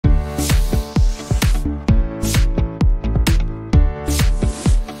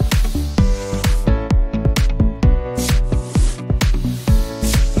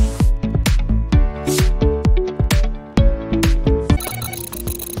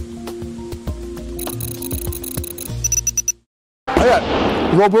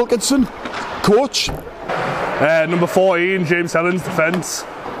Hiya, Rob Wilkinson, coach. Number 14, James Hellens, defence.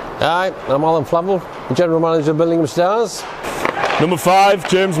 Hi, I'm Alan Flavel, General Manager of Billingham Stars. Number 5,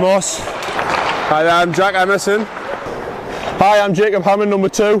 James Moss. Hi, I'm Jack Emerson. Hi, I'm Jacob Hammond, number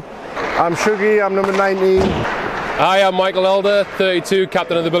 2. I'm Shuggy, I'm number 19. Hi, I'm Michael Elder, 32,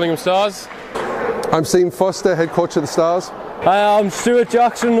 captain of the Billingham Stars. I'm Stephen Foster, head coach of the Stars. Hi, I'm Stuart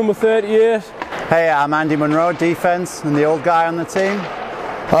Jackson, number 38. Hey, I'm Andy Munro, defence, and the old guy on the team.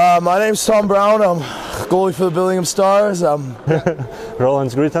 My name's Tom Brown, I'm goalie for the Billingham Stars.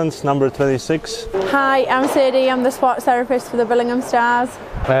 Roland Grittans, number 26. Hi, I'm Sadie, I'm the sports therapist for the Billingham Stars.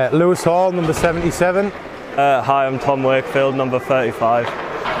 Lewis Hall, number 77. Hi, I'm Tom Wakefield, number 35.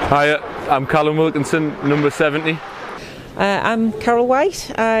 Hi, I'm Callum Wilkinson, number 70. I'm Carol White.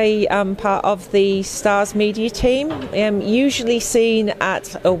 I am part of the Stars media team. I'm usually seen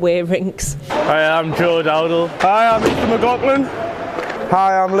at away rinks. Hi, I'm Joe Dowdle. Hi, I'm Ethan McLaughlin.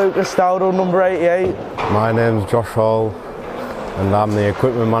 Hi, I'm Lucas Dowdle, number 88. My name's Josh Hall and I'm the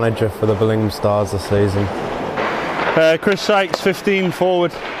equipment manager for the Billingham Stars this season. Chris Sykes, 15,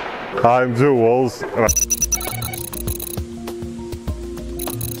 forward. I'm Joe Walls.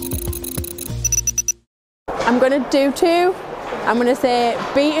 I'm going to do 2. I'm going to say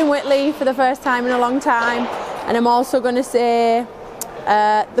beating Whitley for the first time in a long time, and I'm also going to say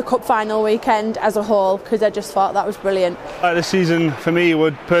the cup final weekend as a whole, because I just thought that was brilliant. This season for me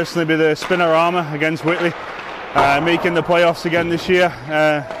would personally be the Spinorama against Whitley, making the playoffs again this year,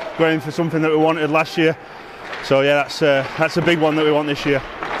 going for something that we wanted last year. So yeah, that's a big one that we want this year.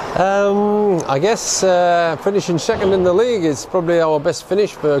 I guess finishing second in the league is probably our best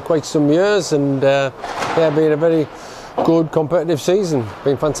finish for quite some years, and yeah, been a very good competitive season,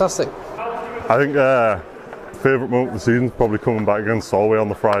 been fantastic. I think favourite moment of the season is probably coming back against Solway on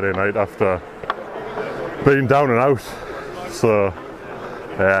the Friday night after being down and out. So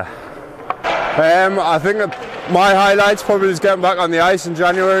yeah. I think that my highlights probably is getting back on the ice in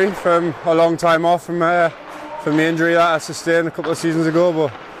January from a long time off from the injury that I sustained a couple of seasons ago,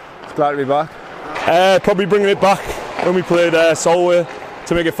 but it's glad to be back. Probably bringing it back when we played Solway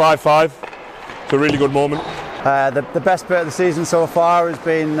to make it 5-5. It's a really good moment. The best bit of the season so far has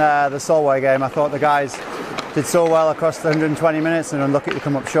been the Solway game. I thought the guys did so well across the 120 minutes and unlucky to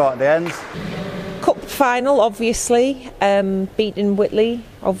come up short at the end. Cup final, obviously. Beating Whitley,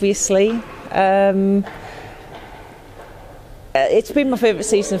 obviously. It's been my favourite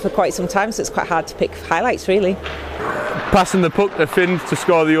season for quite some time, so it's quite hard to pick highlights, really. Passing the puck to Finn to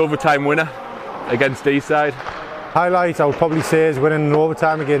score the overtime winner against Deeside. Highlight I would probably say is winning in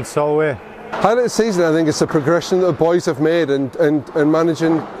overtime against Solway. Highlight of the season, I think, is the progression that the boys have made and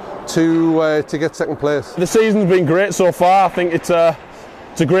managing to get second place. The season's been great so far. I think it's a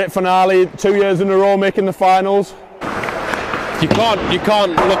great finale. 2 years in a row making the finals. You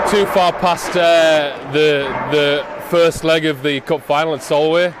can't look too far past the first leg of the cup final at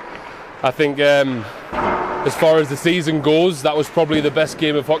Solway. I think as far as the season goes, that was probably the best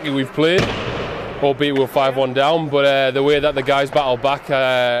game of hockey we've played, albeit we were 5-1 down, but the way that the guys battled back,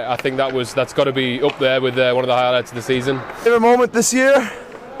 I think that's got to be up there with one of the highlights of the season. Favorite moment this year?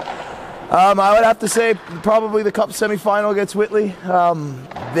 I would have to say probably the cup semi-final against Whitley.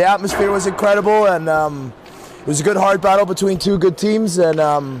 The atmosphere was incredible, and it was a good hard battle between two good teams, and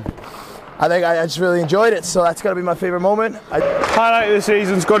I think I just really enjoyed it, so that's got to be my favourite moment. Highlight of the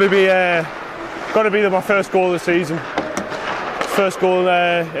season's got to be my first goal of the season. First goal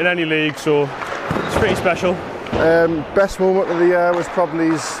in any league, so it's pretty special. Best moment of the year was probably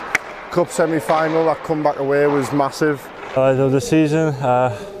his cup semi-final. That comeback away was massive. Of the season,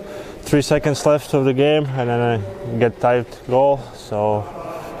 3 seconds left of the game, and then I get tied goal, so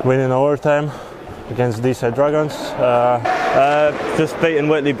winning overtime against Deeside Dragons. Just beating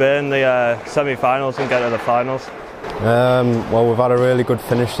Whitley Bay in the semi-finals and get to the finals. Well, we've had a really good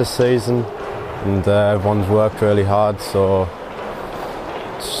finish this season, and everyone's worked really hard, so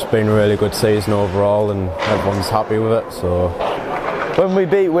it's been a really good season overall, and everyone's happy with it. So when we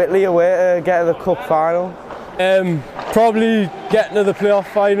beat Whitley away to get to the cup final, probably getting to the playoff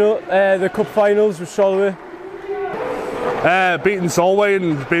final, the cup finals with Solway. Beating Solway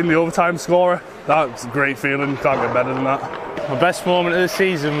and being the overtime scorer, that's a great feeling, can't get better than that. My best moment of the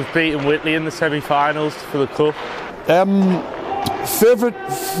season was beating Whitley in the semi-finals for the cup. Favourite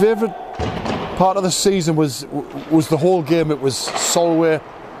part of the season was the whole game. It was Solway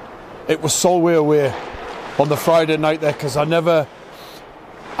away on the Friday night there, because I never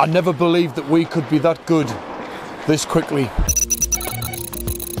believed that we could be that good this quickly.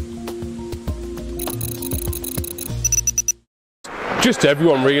 just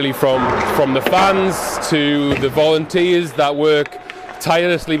everyone really, from the fans to the volunteers that work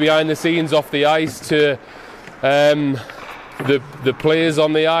tirelessly behind the scenes off the ice, to the players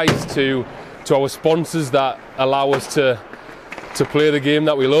on the ice, to our sponsors that allow us to play the game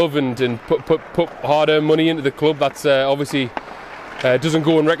that we love and put hard-earned money into the club. That's obviously doesn't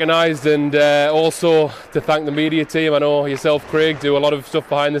go unrecognised, and also to thank the media team. I know yourself, Craig, do a lot of stuff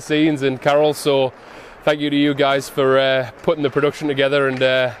behind the scenes, and Carol, so thank you to you guys for putting the production together and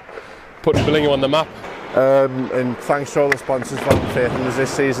putting Billingham on the map. And thanks to all the sponsors for having faith in us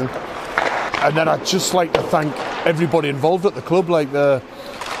this season. And then I'd just like to thank everybody involved at the club, like the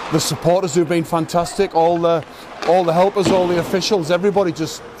supporters who've been fantastic, all the helpers, all the officials, everybody.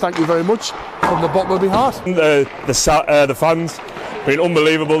 Just thank you very much from the bottom of my heart. The fans been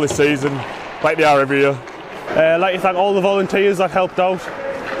unbelievable this season, like they are every year. I'd like to thank all the volunteers that helped out.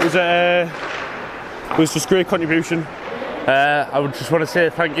 It was just great contribution. I would just want to say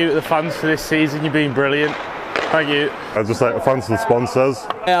thank you to the fans for this season. You've been brilliant. Thank you. I'd just like to thank the sponsors.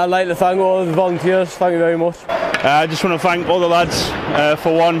 I'd like to thank all the volunteers. Thank you very much. I just want to thank all the lads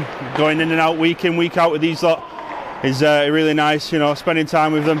for one, going in and out week in, week out with these lot is really nice, you know, spending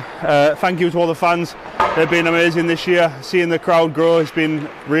time with them. Thank you to all the fans. They've been amazing this year. Seeing the crowd grow has been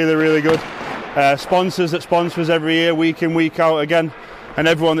really, really good. Sponsors that sponsor us every year, week in, week out again, and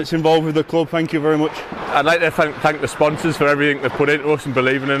everyone that's involved with the club, thank you very much. I'd like to thank the sponsors for everything they've put into us and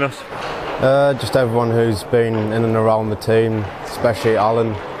believing in us. Just everyone who's been in and around the team, especially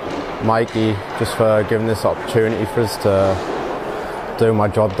Alan, Mikey, just for giving this opportunity for us to do my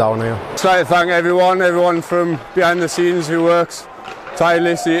job down here. I'd like to thank everyone from behind the scenes who works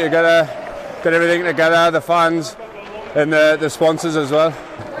tirelessly to get everything together, the fans and the sponsors as well.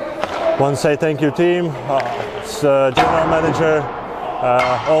 Want to say thank you, team, general manager,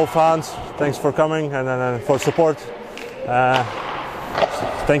 all fans. Thanks for coming and for support.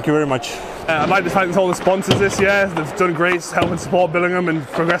 Thank you very much. I'd like to thank all the sponsors this year. They've done great helping support Billingham and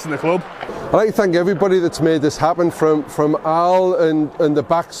progressing the club. I'd like to thank everybody that's made this happen, from Al and the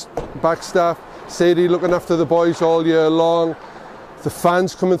back staff, Sadie looking after the boys all year long, the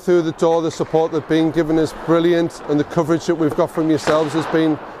fans coming through the door, the support they've been giving is brilliant, and the coverage that we've got from yourselves has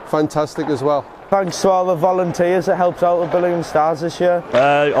been fantastic as well. Thanks to all the volunteers that helped out with Billingham Stars this year.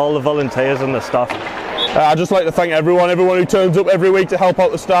 All the volunteers and the staff. I'd just like to thank everyone who turns up every week to help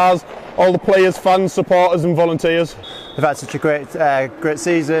out the Stars, all the players, fans, supporters and volunteers. We've had such a great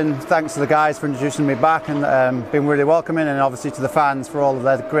season. Thanks to the guys for introducing me back and being really welcoming, and obviously to the fans for all of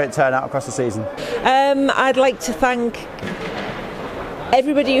their great turnout across the season. I'd like to thank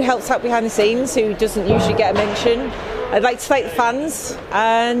everybody who helps out behind the scenes, who doesn't usually get a mention. I'd like to thank the fans,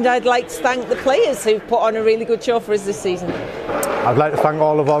 and I'd like to thank the players who've put on a really good show for us this season. I'd like to thank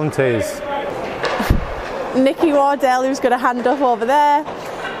all the volunteers. Nikki Wardell, who's got a hand up over there.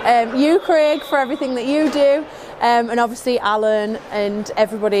 You, Craig, for everything that you do. And obviously Alan and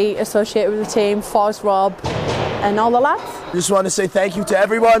everybody associated with the team, Foz, Rob and all the lads. I just want to say thank you to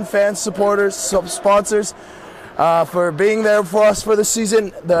everyone, fans, supporters, sponsors, for being there for us for this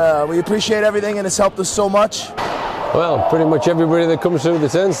season. We appreciate everything and it's helped us so much. Well, pretty much everybody that comes through the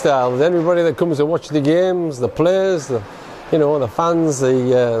turnstiles, everybody that comes to watch the games, the players, the fans,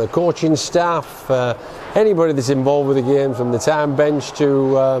 the coaching staff, anybody that's involved with the games, from the time bench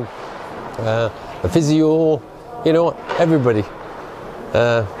to the physio, everybody.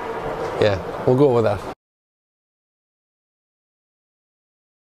 Yeah, we'll go with that.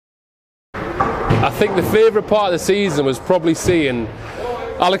 I think the favourite part of the season was probably seeing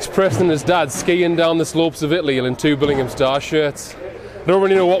Alex Preston and his dad skiing down the slopes of Italy in 2 Billingham Stars shirts. I don't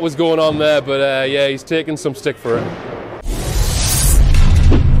really know what was going on there, but yeah, he's taking some stick for it.